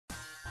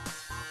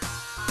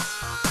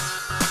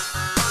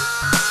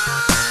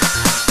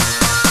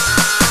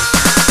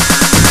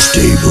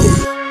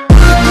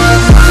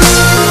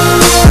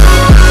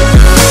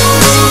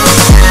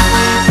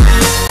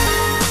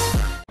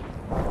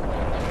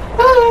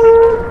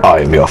I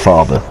am your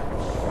father.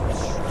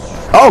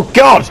 Oh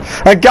God!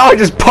 A guy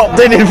just popped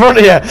in front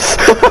of you.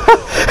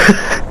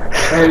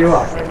 Where you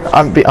are?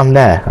 I'm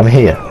there. I'm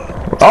here.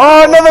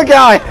 Oh, another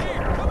guy!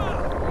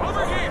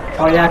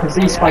 Oh yeah, I can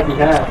see spiky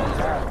hair.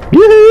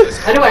 Yoo-hoo!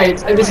 Anyway,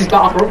 this is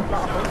Battlefront.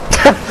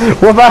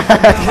 What the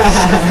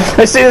heck?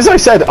 As soon as I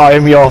said I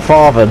am your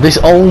father, this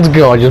old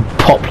guy just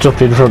popped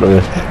up in front of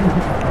me.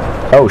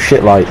 Oh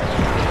shit! Like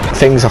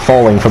things are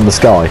falling from the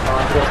sky.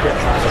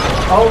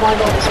 Oh my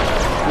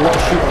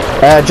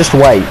god! Just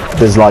wait.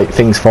 There's like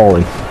things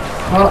falling.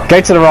 Oh.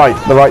 Go to the right.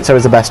 The right side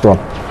is the best one.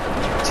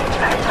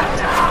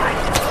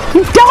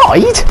 You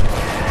died?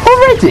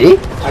 Already?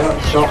 I got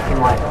shot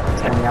from like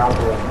 10 yards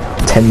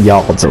away. 10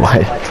 yards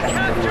away.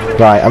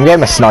 Right, I'm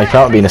getting my sniper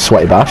out and being a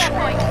sweaty bash.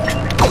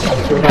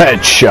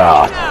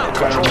 Headshot!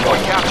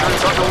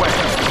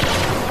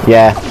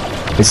 Yeah,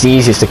 it's the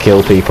easiest to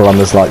kill people and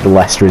there's like the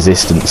less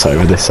resistance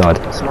over this side.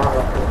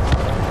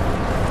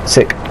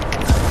 Sick.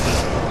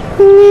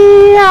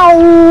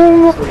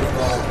 Meow.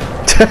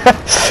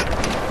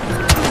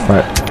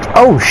 Right.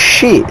 Oh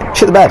shit!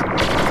 Shit the bed.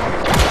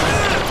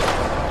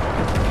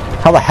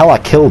 How the hell I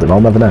killed him, I'll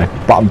never know.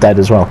 But I'm dead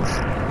as well.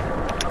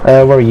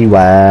 Where are you?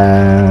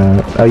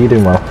 Oh, you're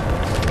doing well.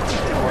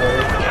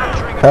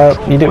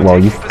 You did well.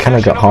 You've kind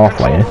of got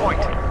halfway here.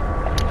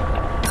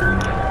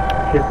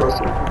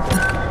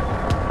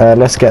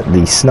 Let's get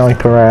the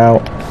sniper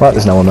out. Well,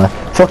 there's no one there.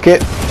 Fuck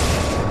it.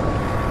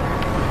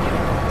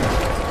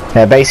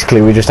 Yeah,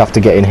 basically we just have to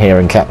get in here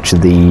and capture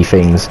the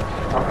things.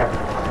 Okay.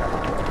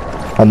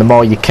 And the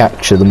more you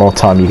capture, the more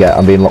time you get.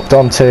 I'm being locked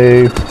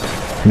onto.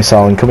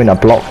 Missile incoming. I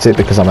blocked it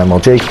because I'm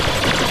MLG.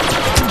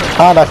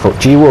 And I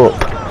fucked you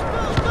up.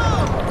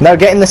 No,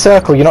 get in the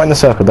circle. You're not in the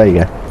circle. There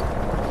you go.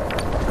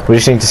 We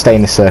just need to stay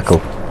in the circle.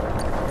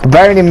 But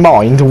bearing in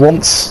mind,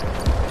 once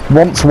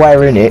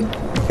we're in it,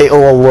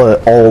 it'll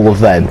alert all of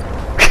them.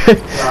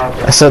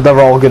 So they're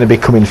all going to be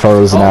coming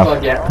for us now.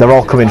 God, yeah. They're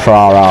all coming for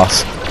our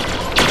arse.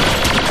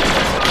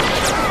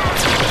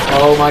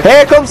 Oh my god.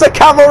 Here comes the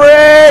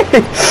cavalry!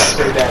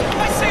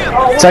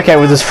 It's okay,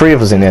 well, there's 3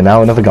 of us in here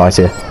now. Another guy's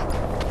here.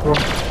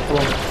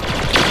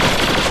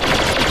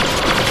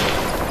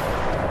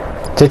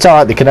 So it's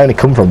alright, they can only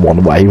come from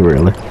one way,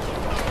 really.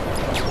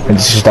 And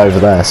it's just over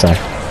there, so...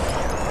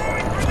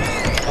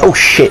 Oh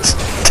shit!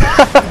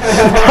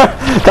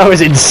 That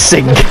was in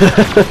sync! It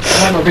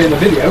might not be in the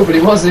video, but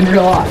it was in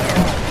real life.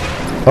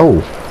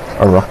 Oh,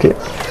 a rocket.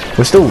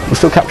 We're still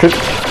captured.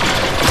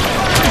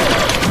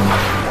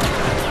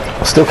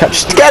 We're still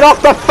captured. Get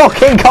off the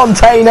fucking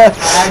container!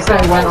 I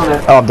accidentally went on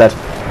it. Oh, I'm dead.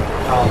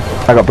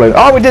 Oh. I got blown.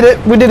 Oh, we did it!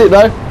 We did it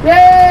though!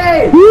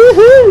 Yay!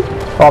 Woohoo!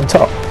 Oh, I'm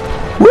top.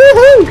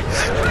 Woohoo!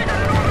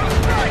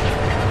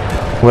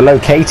 We're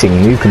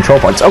locating new control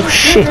points. Oh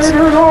shit!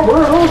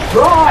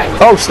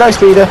 Oh, snow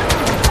speeder!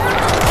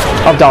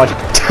 I've died.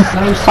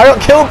 I got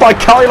killed by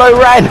Kylo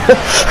Ren!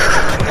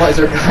 What is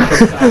there?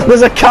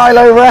 There's a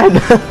Kylo Ren!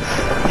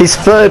 He's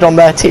 3rd on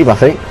their team, I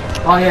think.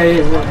 Oh yeah,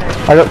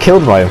 yeah. I got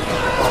killed by him.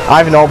 I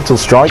have an orbital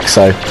strike,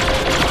 so...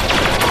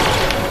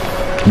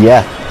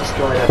 Yeah.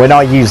 When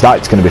I use that,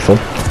 it's going to be fun.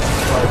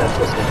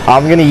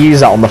 I'm going to use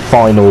that on the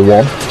final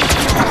one.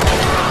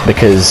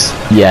 Because,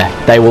 yeah,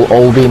 they will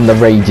all be in the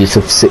radius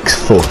of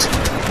 6 foot.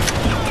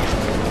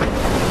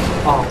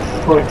 Oh,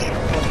 fudge.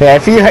 Yeah,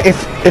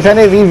 if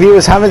any of you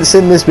viewers haven't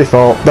seen this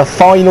before, the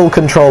final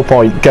control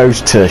point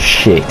goes to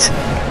shit.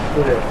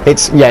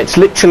 It's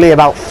literally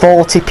about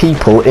 40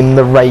 people in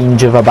the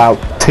range of about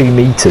 2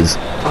 meters.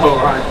 Oh,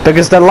 right.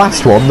 Because the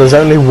last one, there's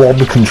only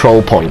 1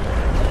 control point.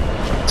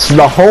 So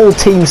the whole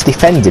team's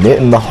defending it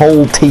and the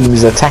whole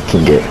team's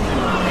attacking it.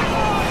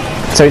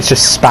 So it's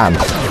just spam.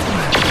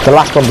 The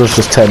last one does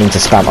just turn into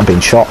spam. I'm being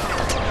shot.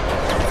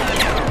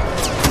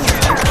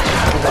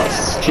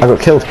 I got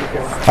killed.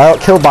 I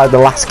got killed by the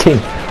last king.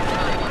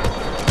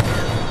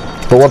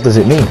 But what does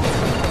it mean?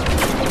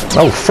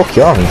 Oh, fuck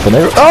you,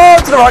 Infinite. Oh,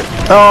 to the right!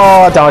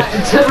 Oh, I died.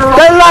 To the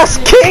right. The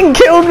last king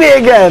killed me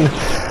again!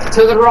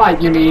 To the right,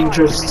 you mean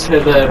just to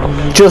the...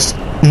 Just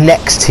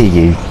next to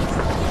you.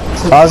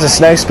 Oh, there's a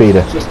snow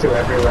speeder. Just to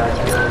everywhere.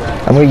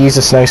 I'm going to use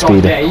a snow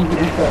speeder. Okay, you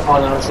can put... Oh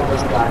no,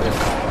 someone's died.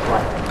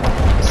 Right.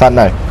 In fact,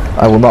 no.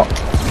 I will not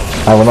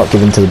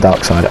give in to the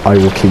dark side. I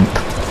will keep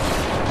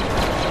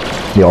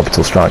the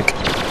orbital strike.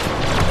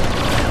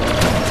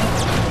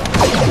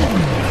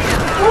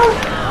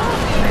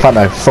 In fact,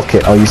 no. Fuck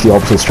it. I'll use the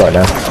orbital strike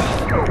now.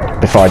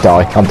 Before I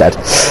die. I'm dead.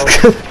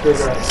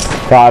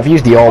 Right, I've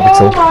used the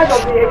orbital. Oh my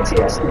god, the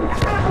ATSD.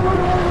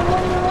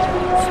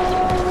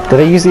 Did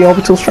I use the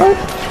orbital strike?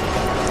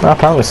 No,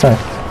 apparently so.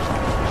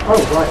 Oh,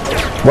 right.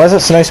 Where's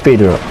that snow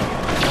speeder up?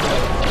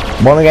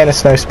 Want to get a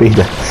snow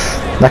speeder.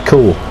 They're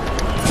cool.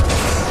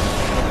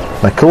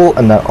 They're cool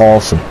and they're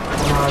awesome.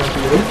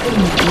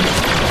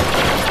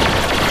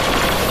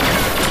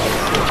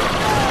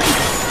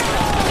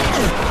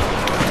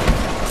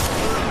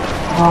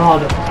 Oh,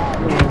 the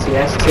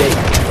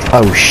ATST.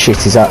 Oh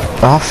shit, is that...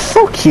 Oh,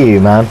 fuck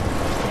you, man.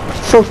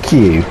 Fuck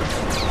you.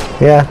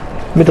 Yeah,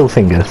 middle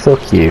finger,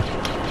 fuck you.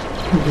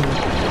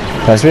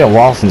 It's been a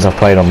while since I've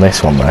played on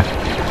this one, though.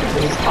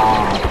 is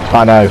hard.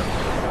 I know.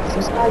 What's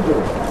this guy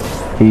doing?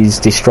 He's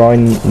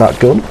destroying that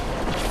gun.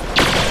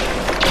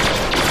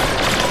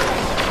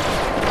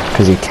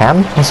 Because he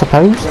can, I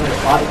suppose. He's gonna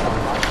fight him.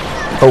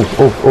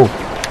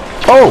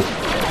 Oh!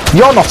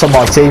 You're not on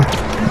my team.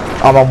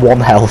 I'm on 1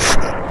 health.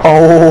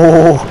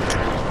 Oh!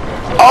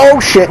 Oh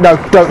shit! No,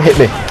 don't hit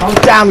me.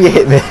 Damn, you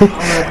hit me.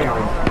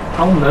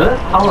 How on earth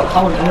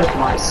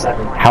am I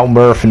 7? How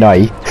Murph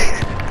no?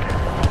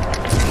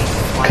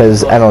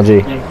 Because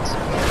MLG.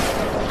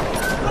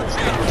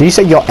 Do you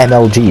say your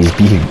MLG is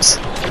Buttes?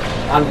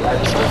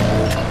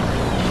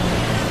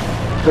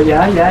 But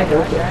yeah,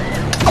 go for it.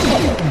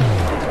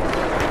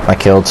 I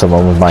killed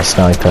someone with my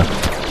sniper.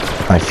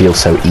 I feel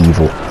so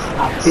evil.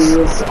 I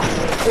feel so...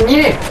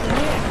 Yeah!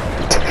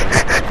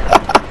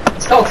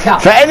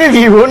 For any of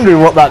you wondering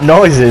what that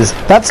noise is,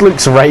 that's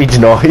Luke's rage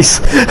noise.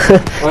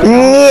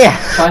 Yeah!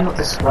 Try not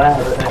to swear,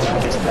 but then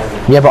you just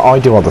Yeah, but I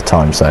do all the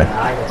time, so.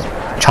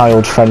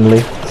 Child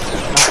friendly.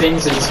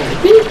 Things that you say,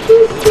 beep,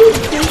 beep, beep,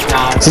 beep.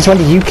 Nah, Since when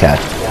do you care?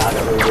 yeah, I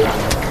don't really do that.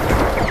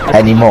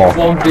 Anymore?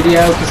 One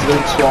video, because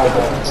Luke swore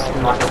once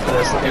in like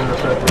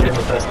within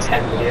the first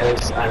 10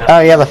 videos. And, Oh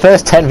yeah, the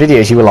first 10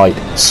 videos you were like,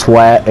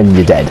 swear and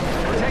you're dead.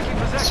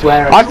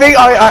 swear. I think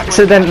I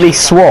accidentally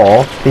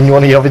swore in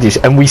one of your videos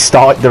and we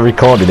started the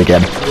recording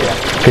again.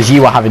 Because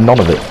you were having none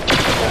of it.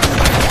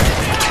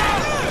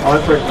 I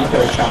went for an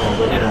eco channel,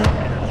 but you know.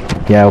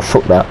 Yeah, well,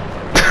 fuck that.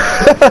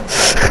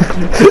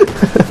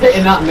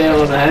 Hitting that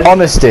nail on the head.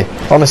 Honesty.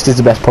 Honesty is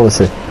the best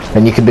policy.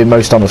 And you can be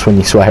most honest when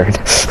you're swearing.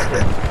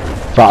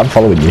 Right, I'm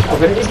following you. I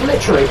mean, it's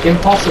literally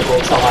impossible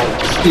to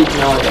like speak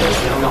nowadays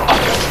and not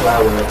having a swear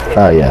word.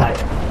 Oh yeah. Like,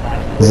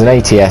 There's an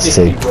 50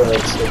 ATST. words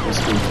that you're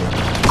speaking.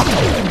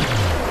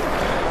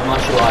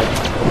 Unless you're like...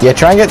 Yeah,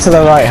 try and get to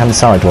the right hand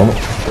side one.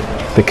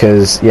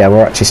 Because, yeah,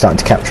 we're actually starting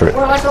to capture it.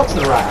 Well, I got to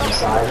the right hand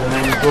side and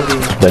then bloody...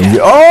 Then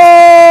you...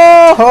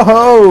 Oh! Ho,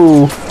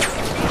 ho!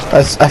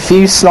 A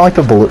few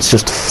sniper bullets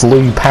just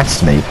flew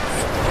past me.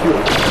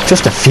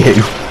 Just a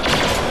few.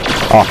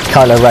 Oh,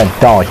 Kylo Ren,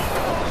 die.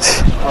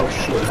 Oh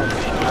shit.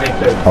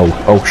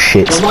 Oh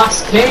shit. The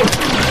last king!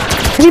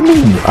 What do you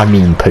mean, I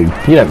mean poo?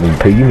 You don't mean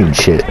poo, you mean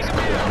shit.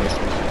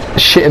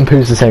 Shit and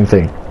poo's the same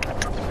thing.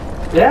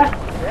 Yeah?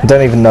 I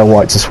don't even know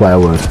why it's a swear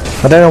word.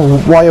 I don't know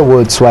why are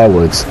words swear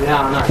words. Yeah,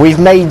 I know. We've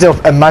made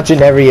up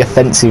imaginary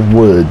offensive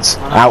words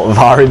out of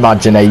our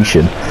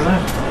imagination. I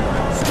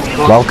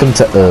know. Welcome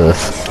to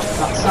Earth.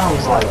 That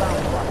sounds like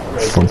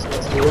Fun.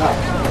 racist. You're right.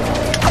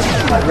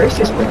 Like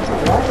racist, but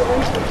why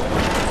racist?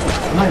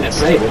 I'm not gonna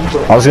say them,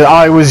 but...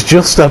 I was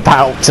just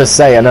about to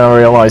say, and then I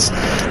realised,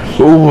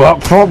 ooh, that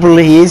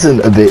probably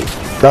isn't a bit.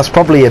 That's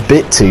probably a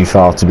bit too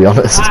far, to be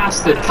honest.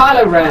 Bastard!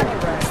 Kylo Ren!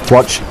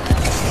 Watch.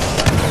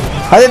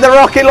 I did the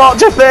rocket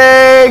launcher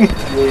thing!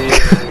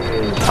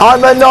 Yeah.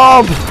 I'm a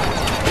knob!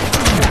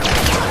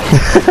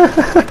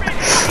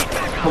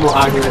 I'm not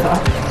arguing with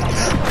that.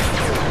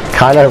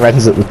 Kylo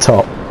Ren's at the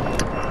top.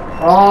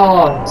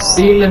 Oh,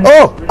 stealing...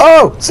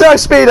 Oh! Snow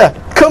Speeder!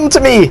 Come to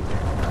me!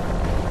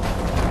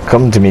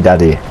 Come to me,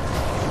 daddy.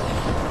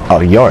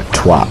 Oh, you're a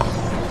twat.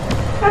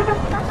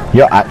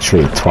 You're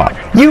actually a twat.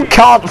 You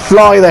can't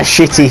fly the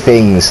shitty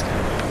things!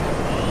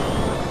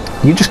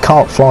 You just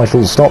can't fly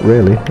full stop,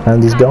 really.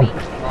 And he's gone.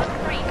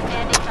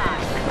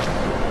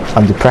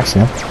 I'm depressed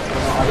now. I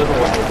don't know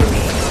what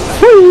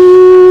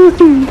I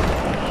did.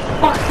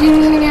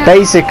 Fucking...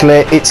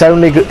 Basically, it's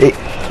only...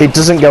 It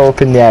doesn't go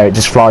up in the air, it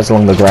just flies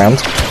along the ground.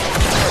 I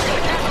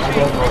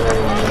don't know where I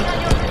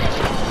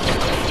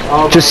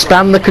am. Just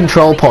spam the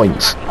control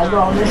points. I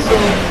got a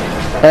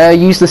missile.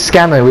 Use the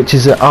scanner, which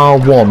is at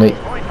R1.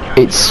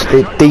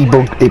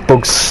 It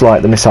bugs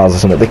like the missiles or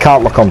something. They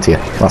can't lock onto you.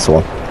 That's the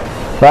one.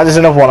 Right, there's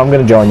another one. I'm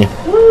going to join you.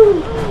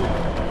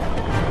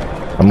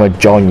 I'm going to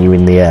join you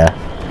in the air.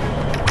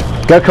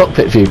 Go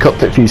cockpit view.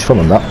 Cockpit view's fun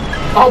on that.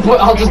 Oh,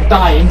 but I'll just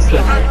die instantly.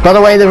 By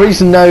the way, there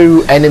is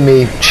no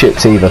enemy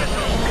ships either.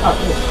 Oh,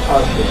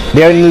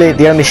 shit.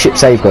 The only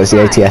ships they've got is the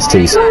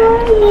ATSTs.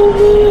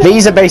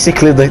 These are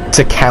basically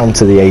to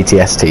counter the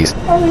ATSTs.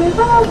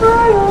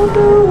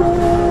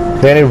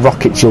 The only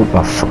rockets you'll...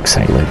 Oh, fuck's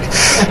sake, Luke.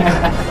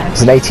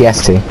 It's an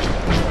ATST.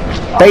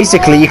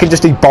 Basically, you can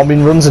just do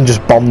bombing runs and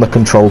just bomb the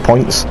control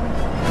points.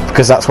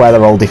 Because that's where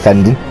they're all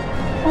defending.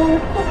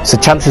 So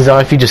chances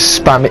are, if you just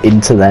spam it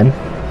into them,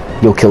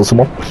 you'll kill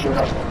someone.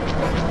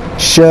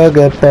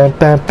 Sugar, ba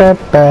ba ba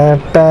ba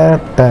ba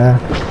ba.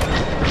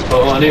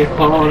 Honey,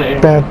 honey.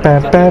 Ba, ba,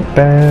 ba,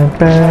 ba,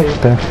 ba,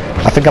 ba.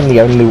 I think I'm the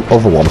only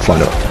other one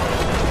flying up.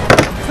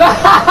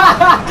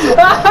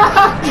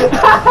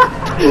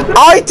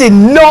 I did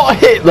not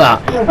hit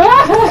that!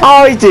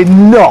 I did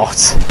not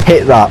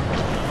hit that!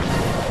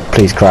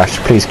 Please crash,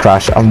 please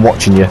crash. I'm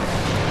watching you.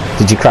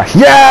 Did you crash?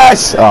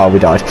 Yes! Oh, we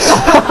died.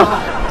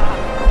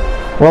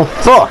 Well,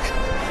 fuck.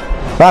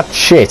 That's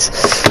shit.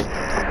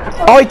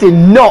 I did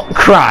not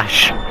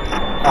crash.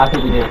 I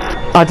think you did.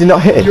 I did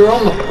not hit it. You were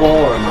on the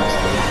floor and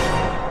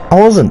I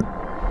wasn't.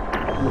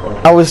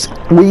 I was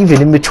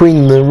weaving in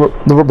between the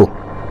rubble.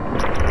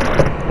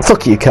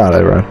 Fuck you,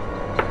 Kylo Ren.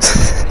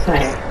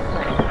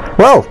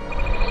 Well,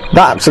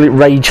 That absolute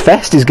rage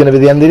fest is going to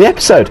be the end of the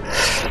episode. Do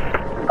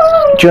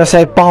you want to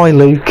say bye,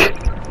 Luke?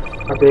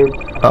 I did.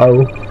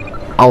 Oh,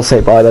 I'll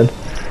say bye then.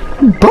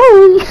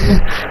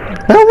 Bye.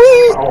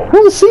 And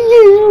we'll see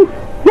you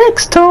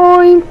next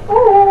time.